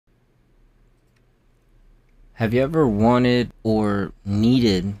Have you ever wanted or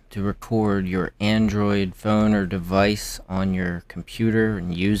needed to record your Android phone or device on your computer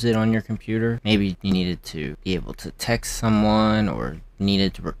and use it on your computer? Maybe you needed to be able to text someone or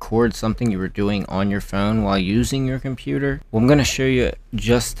needed to record something you were doing on your phone while using your computer. Well, I'm going to show you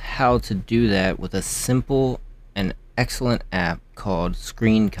just how to do that with a simple and excellent app called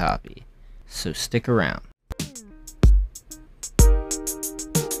SCRCPY. So stick around.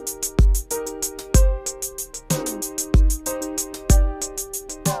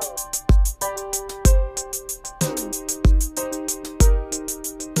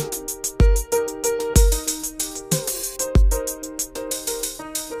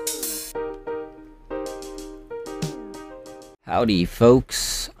 Howdy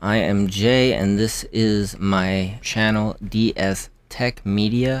folks, I am Jay and this is my channel DS Tech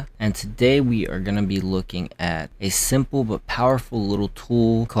Media, and today we are going to be looking at a simple but powerful little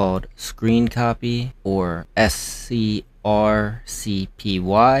tool called SCRCPY or SCRCPY.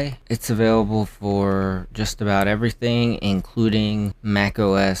 It's available for just about everything including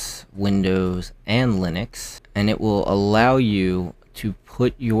macOS, Windows, and Linux, and it will allow you to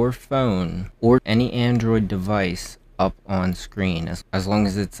put your phone or any Android device up on screen as long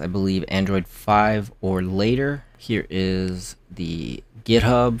as it's, I believe, Android 5 or later. Here is the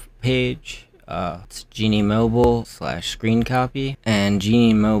GitHub page. It's Genie Mobile / SCRCPY, and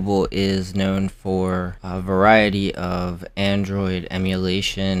Genie Mobile is known for a variety of Android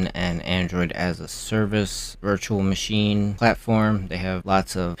emulation and Android as a service virtual machine platform. They have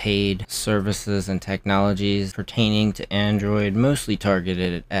lots of paid services and technologies pertaining to Android, mostly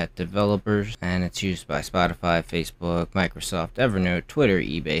targeted at developers, and it's used by Spotify, Facebook, Microsoft, Evernote, Twitter,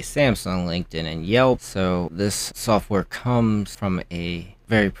 eBay, Samsung, LinkedIn, and Yelp. So this software comes from a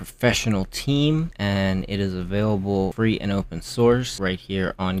very professional team, and it is available free and open source right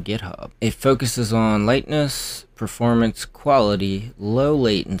here on GitHub. It focuses on lightness, performance, quality, low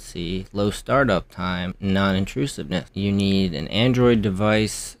latency, low startup time, non-intrusiveness. You need an Android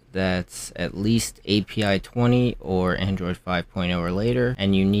device that's at least API 20 or Android 5.0 or later,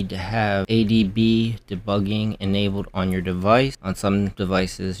 and you need to have ADB debugging enabled on your device. On some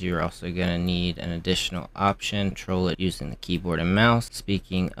devices you're also going to need an additional option, control it using the keyboard and mouse.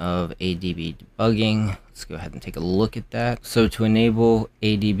 Speaking of ADB debugging, let's go ahead and take a look at that. So to enable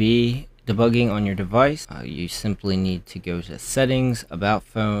ADB debugging on your device, you simply need to go to settings, about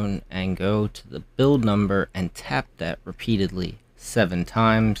phone, and go to the build number and tap that repeatedly 7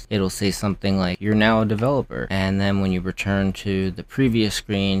 times. It'll say something like, "You're now a developer," and then when you return to the previous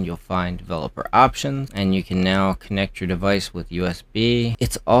screen you'll find developer options, and you can now connect your device with USB.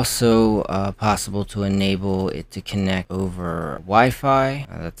 It's also possible to enable it to connect over Wi-Fi.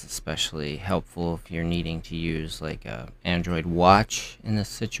 That's especially helpful if you're needing to use like a Android watch in this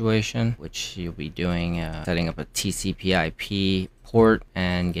situation, which you'll be doing setting up a TCP/IP port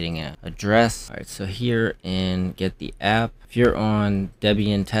and getting an address. Alright, so here in Get the App, if you're on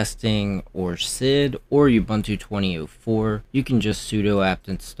Debian testing or SID or Ubuntu 2004, you can just sudo apt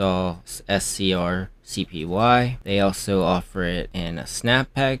install SCRCPY. They also offer it in a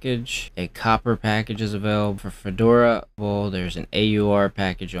snap package. A copper package is available for Fedora. Well, there's an AUR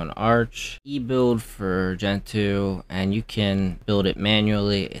package on Arch, eBuild for Gentoo, and you can build it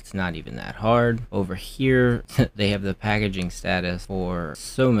manually. It's not even that hard. Over here they have the packaging status for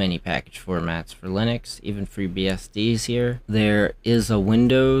so many package formats for Linux, even FreeBSDs here. There is a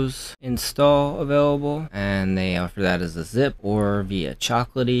Windows install available, and they offer that as a zip or via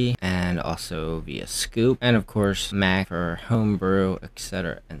Chocolatey, and also via Scoop, and of course Mac for homebrew,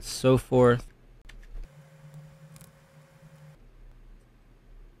 etc. and so forth.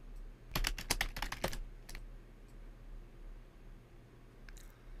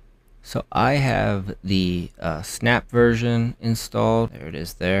 So I have the Snap version installed. There it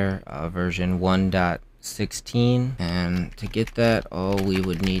is there, version 1.16, and to get that all we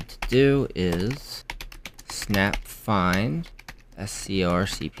would need to do is snap find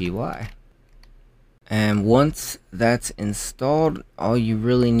SCRCPY. And once that's installed, all you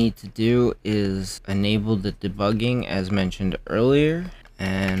really need to do is enable the debugging as mentioned earlier,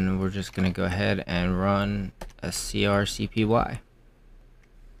 and we're just going to go ahead and run SCRCPY.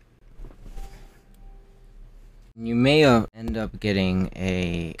 You may end up getting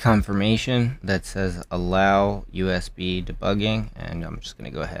a confirmation that says allow USB debugging, and I'm just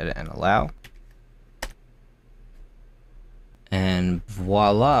going to go ahead and allow. And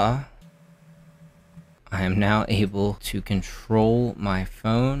voila, I am now able to control my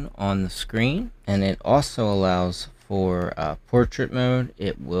phone on the screen, and it also allows for portrait mode.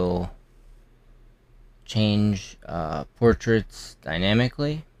 It will change portraits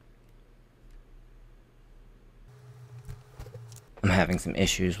dynamically. having some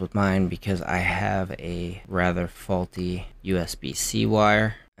issues with mine because I have a rather faulty USB-C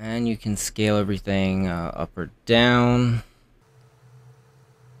wire. And you can scale everything up or down.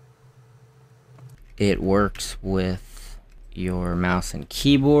 It works with your mouse and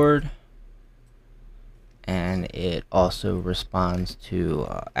keyboard, and it also responds to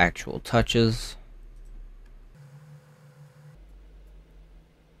actual touches.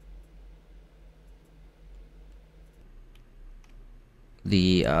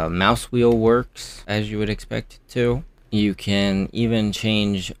 The mouse wheel works as you would expect it to. You can even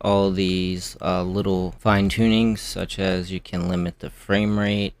change all these little fine tunings, such as you can limit the frame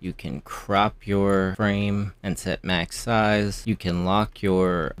rate, you can crop your frame and set max size, you can lock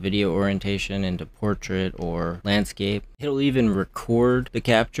your video orientation into portrait or landscape. It'll even record the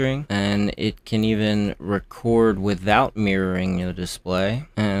capturing, and it can even record without mirroring the display.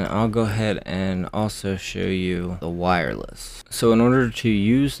 And I'll go ahead and also show you the wireless. So in order to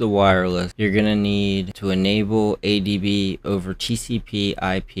use the wireless, you're going to need to enable ADB over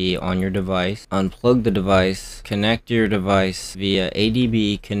TCP/IP on your device, unplug the device, connect your device via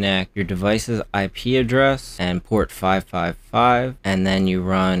ADB connect your device's IP address and port 555, and then you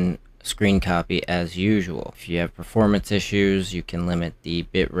run screen copy as usual. If you have performance issues, you can limit the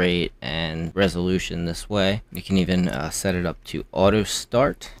bitrate and resolution this way. You can even set it up to auto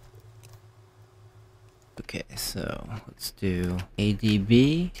start. Okay, so let's do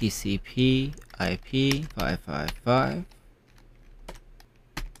ADB TCP IP 555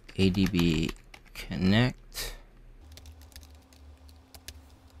 ADB connect.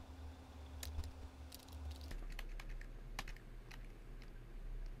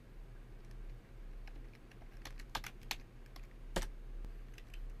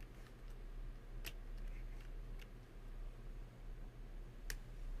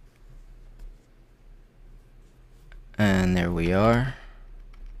 And there we are.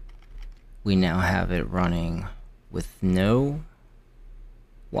 We now have it running with no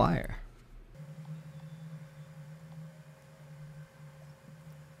wire.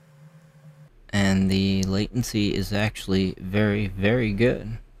 And the latency is actually very, very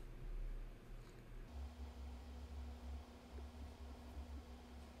good.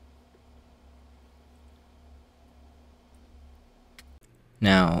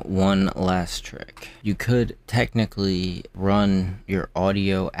 Now, one last trick. You could technically run your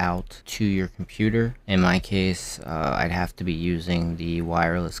audio out to your computer. In my case, I'd have to be using the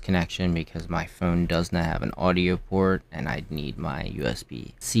wireless connection because my phone does not have an audio port, and I'd need my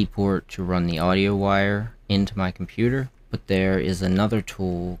USB-C port to run the audio wire into my computer. But there is another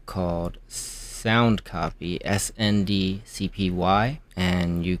tool called SoundCopy, SNDCPY,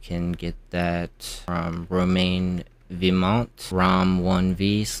 and you can get that from Romain Vimont,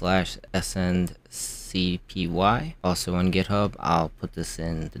 rom1v/SNDCPY, also on GitHub. I'll put this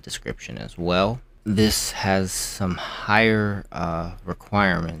in the description as well. This has some higher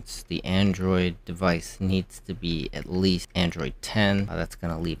requirements. The Android device needs to be at least Android 10. That's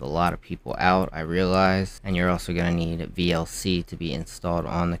going to leave a lot of people out, I realize. And you're also going to need VLC to be installed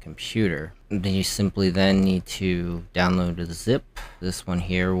on the computer. Then you simply then need to download the zip. This one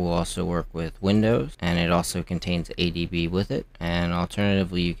here will also work with Windows, and it also contains ADB with it. And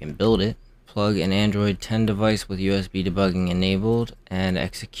alternatively, you can build it. Plug an Android 10 device with USB debugging enabled and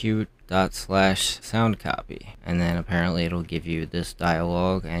execute /SoundCopy, and then apparently it'll give you this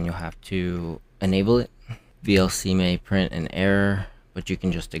dialog and you'll have to enable it. VLC may print an error, but you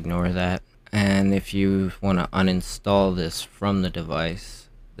can just ignore that. And if you want to uninstall this from the device,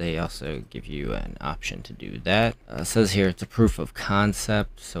 they also give you an option to do that. It says here it's a proof of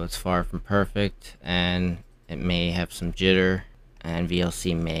concept, so it's far from perfect, and it may have some jitter, and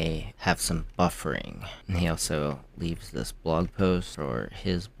VLC may have some buffering. And he also leaves this blog post for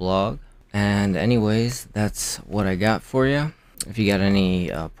his blog. And anyways, that's what I got for you. If you got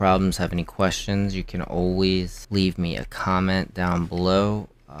any problems, have any questions, you can always leave me a comment down below.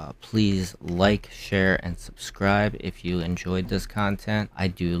 Please like, share, and subscribe if you enjoyed this content. I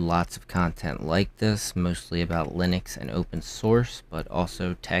do lots of content like this, mostly about Linux and open source, but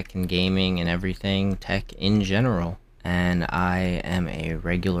also tech and gaming and everything tech in general. And I am a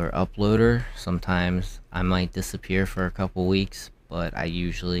regular uploader. Sometimes I might disappear for a couple weeks, but I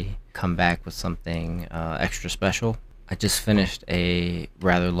usually come back with something extra special. I just finished a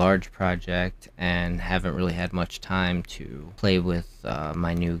rather large project and haven't really had much time to play with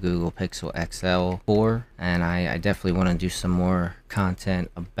my new Google Pixel XL 4, and I definitely want to do some more content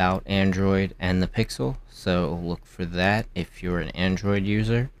about Android and the Pixel, so look for that if you're an Android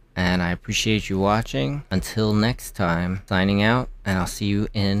user. And I appreciate you watching. Until next time, signing out, and I'll see you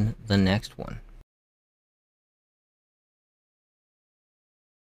in the next one.